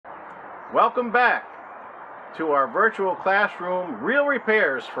Welcome back to our virtual classroom, Real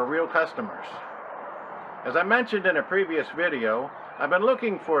Repairs for Real Customers. As I mentioned in a previous video, I've been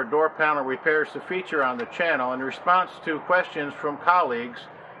looking for door panel repairs to feature on the channel in response to questions from colleagues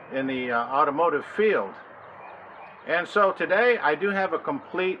in the automotive field. And so today I do have a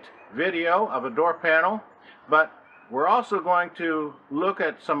complete video of a door panel, but we're also going to look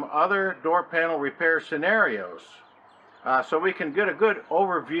at some other door panel repair scenarios so we can get a good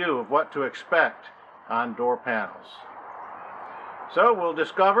overview of what to expect on door panels. So we'll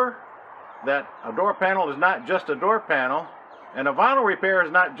discover that a door panel is not just a door panel, and a vinyl repair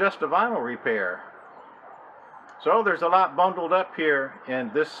is not just a vinyl repair. So there's a lot bundled up here in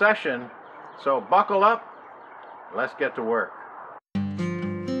this session, so buckle up, let's get to work.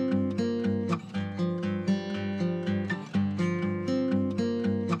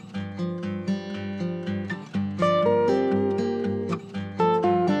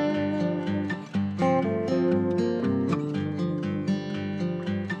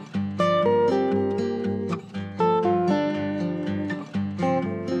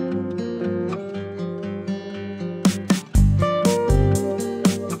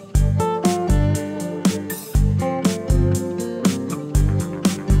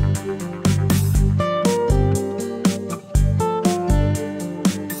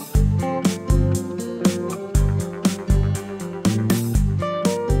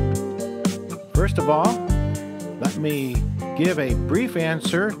 First of all, let me give a brief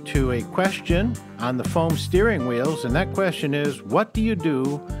answer to a question on the foam steering wheels, and that question is, what do you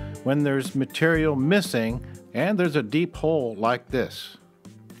do when there's material missing and there's a deep hole like this?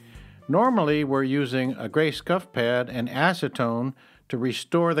 Normally, we're using a gray scuff pad and acetone to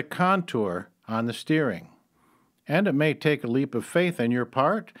restore the contour on the steering. And it may take a leap of faith on your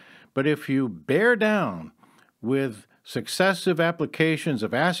part, but if you bear down with successive applications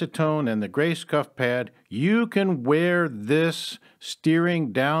of acetone and the gray scuff pad, you can wear this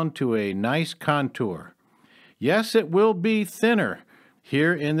steering down to a nice contour. Yes, it will be thinner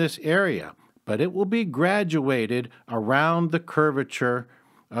here in this area, but it will be graduated around the curvature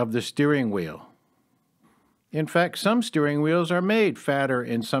of the steering wheel. In fact, some steering wheels are made fatter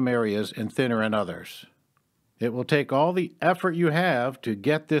in some areas and thinner in others. It will take all the effort you have to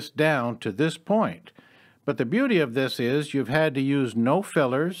get this down to this point. But the beauty of this is you've had to use no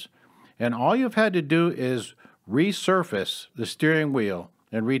fillers, and all you've had to do is resurface the steering wheel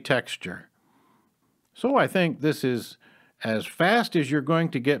and retexture. So I think this is as fast as you're going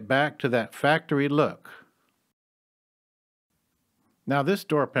to get back to that factory look. Now, this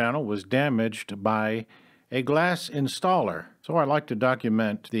door panel was damaged by a glass installer, so I like to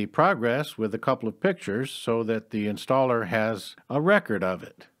document the progress with a couple of pictures so that the installer has a record of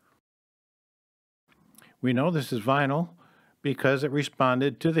it. We know this is vinyl because it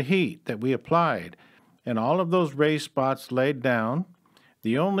responded to the heat that we applied, and all of those raised spots laid down.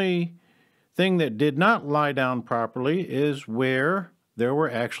 The only thing that did not lie down properly is where there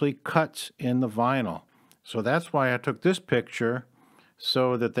were actually cuts in the vinyl. So that's why I took this picture,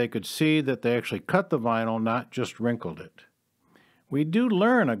 so that they could see that they actually cut the vinyl, not just wrinkled it. We do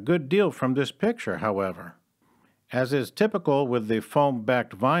learn a good deal from this picture, however. As is typical with the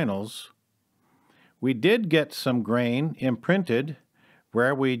foam-backed vinyls, we did get some grain imprinted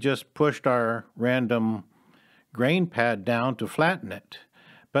where we just pushed our random grain pad down to flatten it.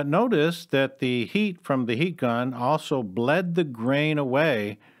 But notice that the heat from the heat gun also bled the grain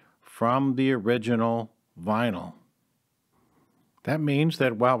away from the original vinyl. That means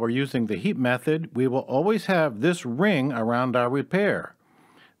that while we're using the heat method, we will always have this ring around our repair.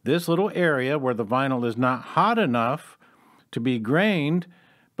 This little area where the vinyl is not hot enough to be grained,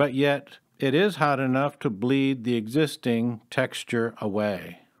 but yet it is hot enough to bleed the existing texture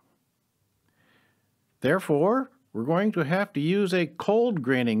away. Therefore, we're going to have to use a cold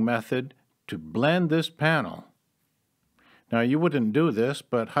graining method to blend this panel. Now, you wouldn't do this,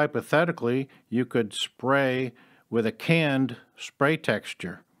 but hypothetically, you could spray with a canned spray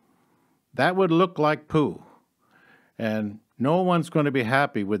texture. That would look like poo, and no one's going to be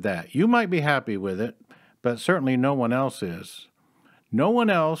happy with that. You might be happy with it, but certainly no one else is. No one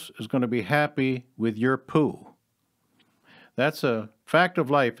else is going to be happy with your poo. That's a fact of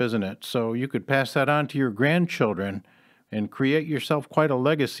life, isn't it? So you could pass that on to your grandchildren and create yourself quite a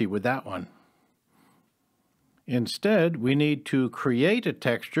legacy with that one. Instead, we need to create a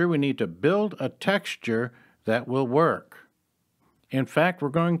texture. We need to build a texture that will work. In fact, we're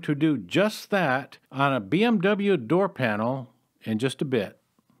going to do just that on a BMW door panel in just a bit.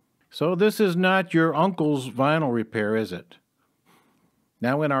 So this is not your uncle's vinyl repair, is it?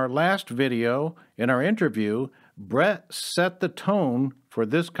 Now, in our last video, in our interview, Brett set the tone for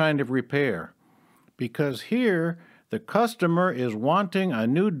this kind of repair, because here the customer is wanting a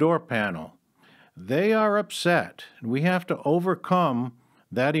new door panel. They are upset, and we have to overcome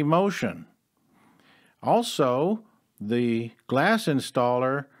that emotion. Also, the glass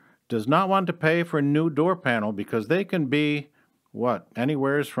installer does not want to pay for a new door panel because they can be,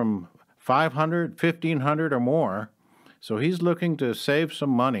 anywhere from $500, $1,500 or more. So he's looking to save some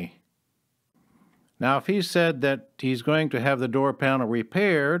money. Now, if he said that he's going to have the door panel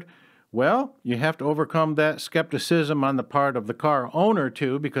repaired, well, you have to overcome that skepticism on the part of the car owner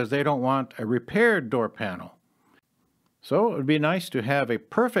too, because they don't want a repaired door panel. So it would be nice to have a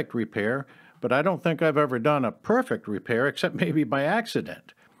perfect repair, but I don't think I've ever done a perfect repair except maybe by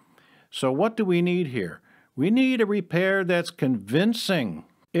accident. So what do we need here? We need a repair that's convincing.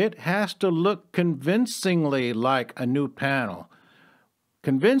 It has to look convincingly like a new panel.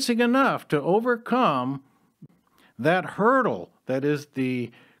 Convincing enough to overcome that hurdle that is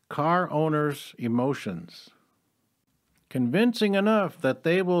the car owner's emotions. Convincing enough that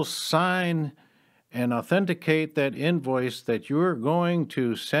they will sign and authenticate that invoice that you're going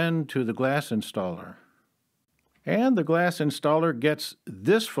to send to the glass installer. And the glass installer gets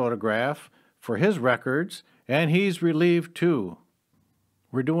this photograph for his records, and he's relieved too.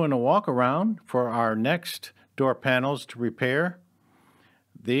 We're doing a walk around for our next door panels to repair.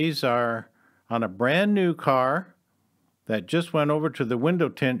 These are on a brand new car that just went over to the window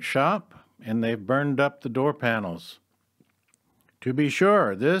tint shop, and they've burned up the door panels. To be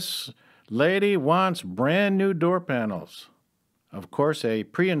sure, this lady wants brand new door panels. Of course, a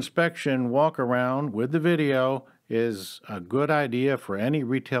pre-inspection walk around with the video is a good idea for any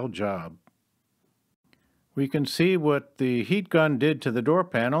retail job. We can see what the heat gun did to the door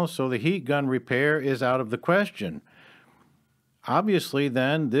panel, so the heat gun repair is out of the question. Obviously,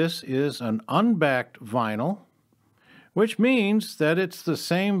 then, this is an unbacked vinyl, which means that it's the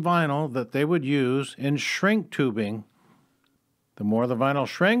same vinyl that they would use in shrink tubing. The more the vinyl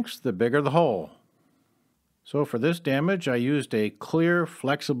shrinks, the bigger the hole. So for this damage, I used a clear,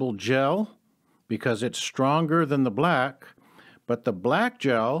 flexible gel because it's stronger than the black, but the black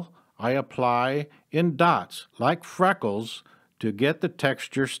gel I apply in dots, like freckles, to get the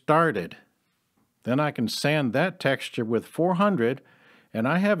texture started. Then I can sand that texture with 400, and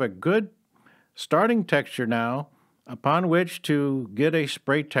I have a good starting texture now upon which to get a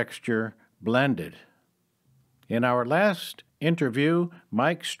spray texture blended. In our last interview,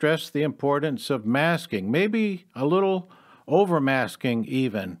 Mike stressed the importance of masking, maybe a little over masking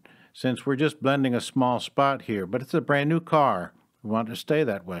even, since we're just blending a small spot here, but it's a brand new car. We want to stay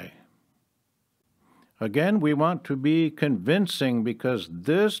that way. Again, we want to be convincing because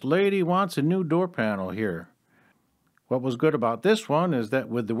this lady wants a new door panel here. What was good about this one is that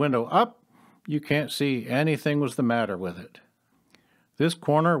with the window up, you can't see anything was the matter with it. This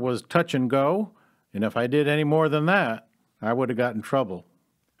corner was touch and go, and if I did any more than that, I would have got in trouble.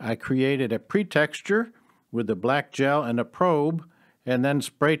 I created a pre-texture with the black gel and a probe, and then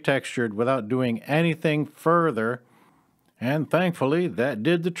spray textured without doing anything further, and thankfully that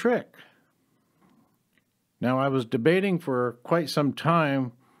did the trick. Now, I was debating for quite some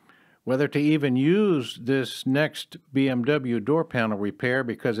time whether to even use this next BMW door panel repair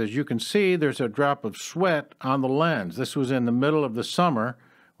because, as you can see, there's a drop of sweat on the lens. This was in the middle of the summer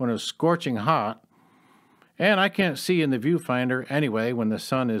when it was scorching hot, and I can't see in the viewfinder anyway when the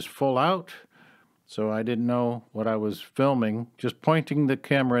sun is full out, so I didn't know what I was filming, just pointing the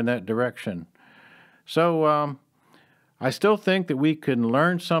camera in that direction. So I still think that we can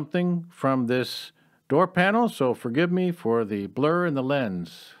learn something from this door panel, so forgive me for the blur in the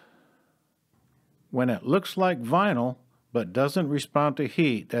lens. When it looks like vinyl but doesn't respond to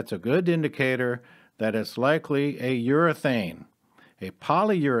heat, that's a good indicator that it's likely a urethane, a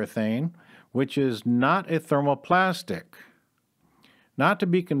polyurethane, which is not a thermoplastic. Not to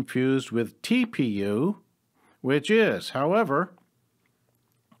be confused with TPU, which is. However,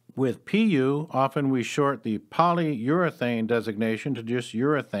 with PU, often we short the polyurethane designation to just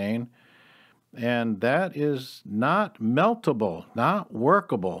urethane, and that is not meltable, not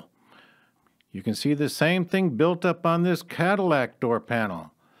workable. You can see the same thing built up on this Cadillac door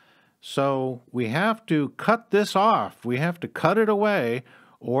panel. So we have to cut this off. We have to cut it away,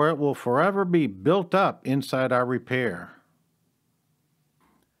 or it will forever be built up inside our repair.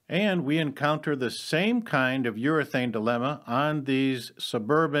 And we encounter the same kind of urethane dilemma on these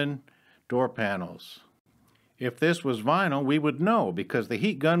Suburban door panels. If this was vinyl, we would know because the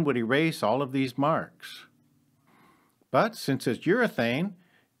heat gun would erase all of these marks. But since it's urethane,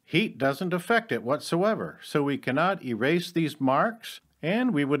 heat doesn't affect it whatsoever, so we cannot erase these marks,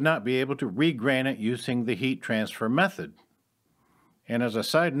 and we would not be able to regrain it using the heat transfer method. And as a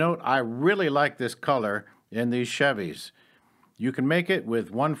side note, I really like this color in these Chevys. You can make it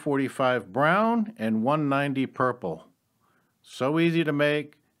with 145 brown and 190 purple. So easy to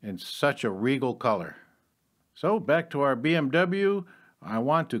make and such a regal color. So back to our BMW, I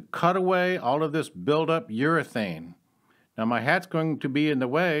want to cut away all of this buildup urethane. Now my hat's going to be in the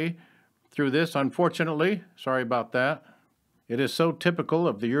way through this, unfortunately. Sorry about that. It is so typical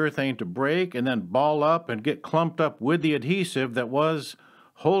of the urethane to break and then ball up and get clumped up with the adhesive that was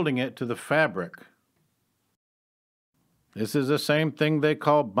holding it to the fabric. This is the same thing they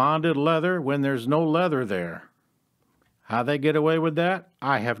call bonded leather when there's no leather there. How they get away with that,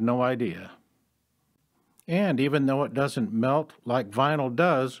 I have no idea. And even though it doesn't melt like vinyl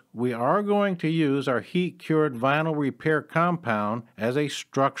does, we are going to use our heat-cured vinyl repair compound as a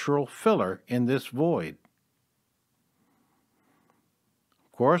structural filler in this void.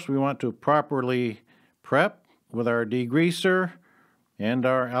 Of course, we want to properly prep with our degreaser and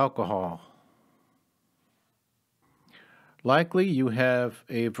our alcohol. Likely you have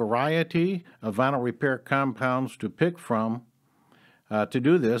a variety of vinyl repair compounds to pick from to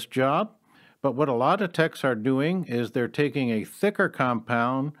do this job, but what a lot of techs are doing is they're taking a thicker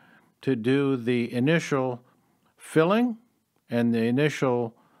compound to do the initial filling and the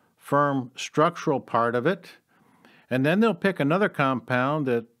initial firm structural part of it, and then they'll pick another compound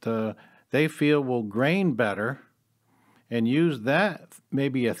that they feel will grain better and use that,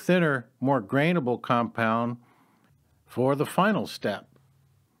 maybe a thinner, more grainable compound, for the final step.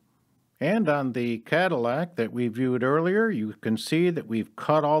 And on the Cadillac that we viewed earlier, you can see that we've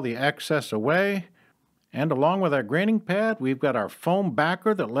cut all the excess away. And along with our graining pad, we've got our foam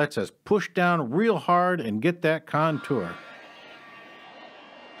backer that lets us push down real hard and get that contour.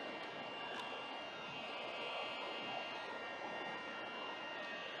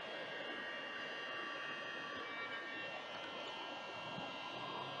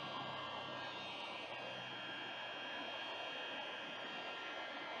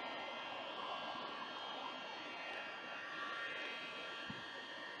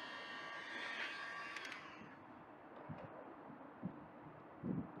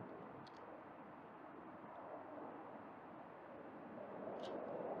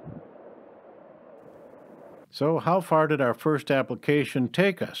 So how far did our first application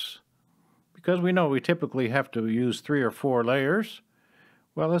take us? Because we know we typically have to use 3 or 4 layers.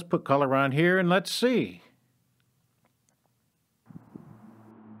 Well, let's put color on here and let's see.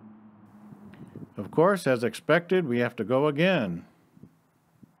 Of course, as expected, we have to go again.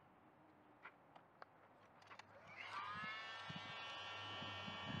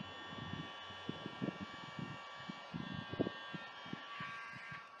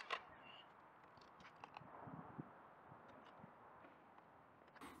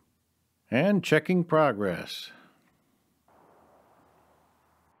 And checking progress.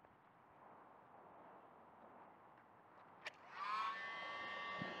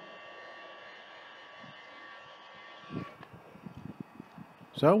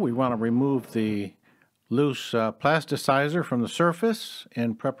 So we want to remove the loose plasticizer from the surface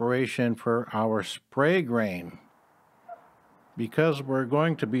in preparation for our spray grain. Because we're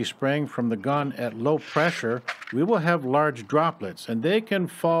going to be spraying from the gun at low pressure, we will have large droplets, and they can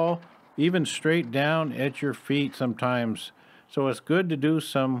fall even straight down at your feet sometimes. So it's good to do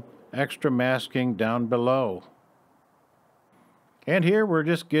some extra masking down below. And here we're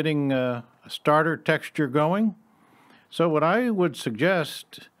just getting a starter texture going. So what I would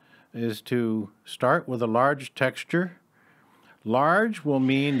suggest is to start with a large texture. Large will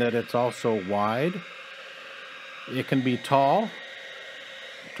mean that it's also wide. It can be tall,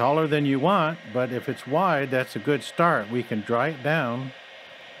 taller than you want, but if it's wide, that's a good start. We can dry it down,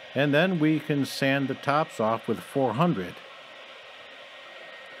 and then we can sand the tops off with 400.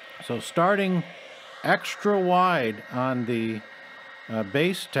 So starting extra wide on the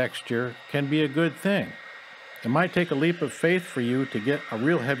base texture can be a good thing. It might take a leap of faith for you to get a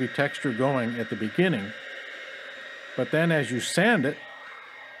real heavy texture going at the beginning, but then as you sand it,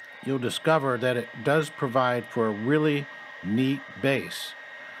 you'll discover that it does provide for a really neat base.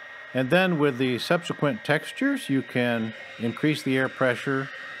 And then with the subsequent textures, you can increase the air pressure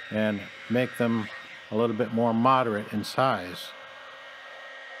and make them a little bit more moderate in size.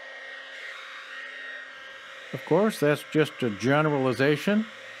 Of course, that's just a generalization,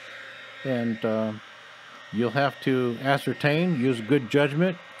 and you'll have to ascertain, use good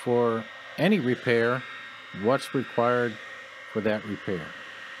judgment for any repair, what's required for that repair.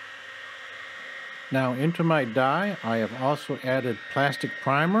 Now into my die, I have also added plastic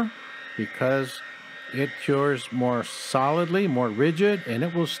primer because it cures more solidly, more rigid, and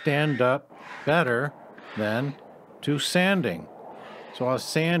it will stand up better than to sanding. So I'll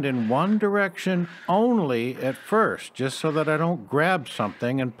sand in one direction only at first, just so that I don't grab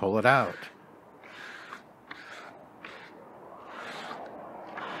something and pull it out.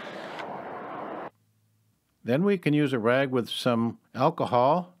 Then we can use a rag with some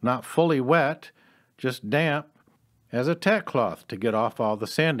alcohol, not fully wet, just damp, as a tack cloth to get off all the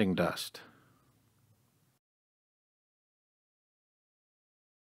sanding dust.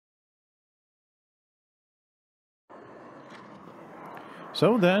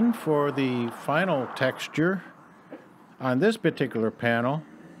 So then for the final texture, on this particular panel,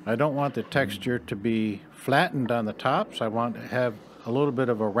 I don't want the texture to be flattened on the top, so I want to have a little bit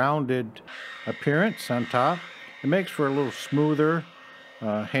of a rounded appearance on top. It makes for a little smoother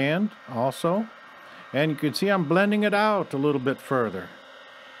hand also. And you can see I'm blending it out a little bit further.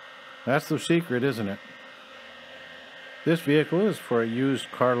 That's the secret, isn't it? This vehicle is for a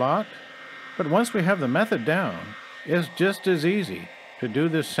used car lot, but once we have the method down, it's just as easy to do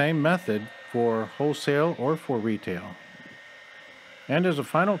this same method for wholesale or for retail. And as a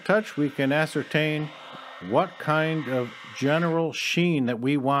final touch, we can ascertain what kind of general sheen that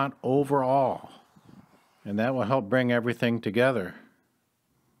we want overall. And that will help bring everything together.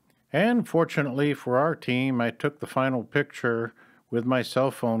 And fortunately for our team, I took the final picture with my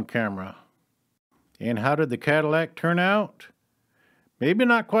cell phone camera. And how did the Cadillac turn out? Maybe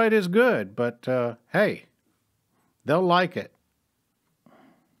not quite as good, but hey, they'll like it.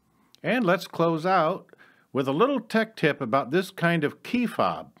 And let's close out with a little tech tip about this kind of key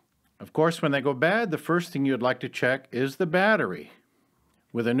fob. Of course, when they go bad, the first thing you'd like to check is the battery.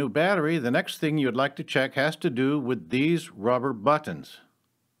 With a new battery, the next thing you'd like to check has to do with these rubber buttons.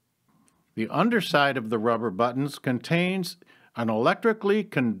 The underside of the rubber buttons contains an electrically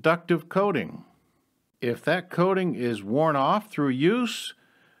conductive coating. If that coating is worn off through use,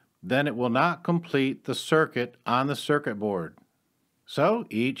 then it will not complete the circuit on the circuit board. So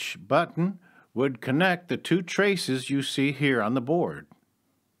each button would connect the two traces you see here on the board.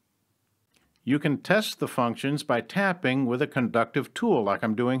 You can test the functions by tapping with a conductive tool like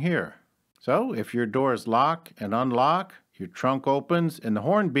I'm doing here. So if your doors lock and unlock, your trunk opens and the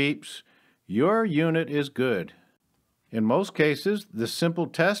horn beeps, your unit is good. In most cases, this simple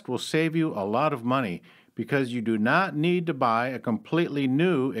test will save you a lot of money because you do not need to buy a completely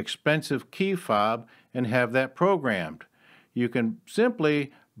new expensive key fob and have that programmed. You can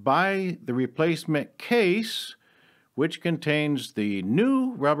simply buy the replacement case, which contains the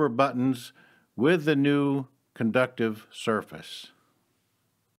new rubber buttons with the new conductive surface.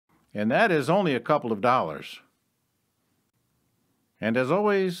 And that is only a couple of dollars. And as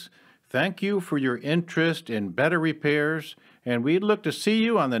always, thank you for your interest in better repairs, and we'd look to see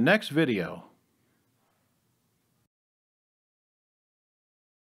you on the next video.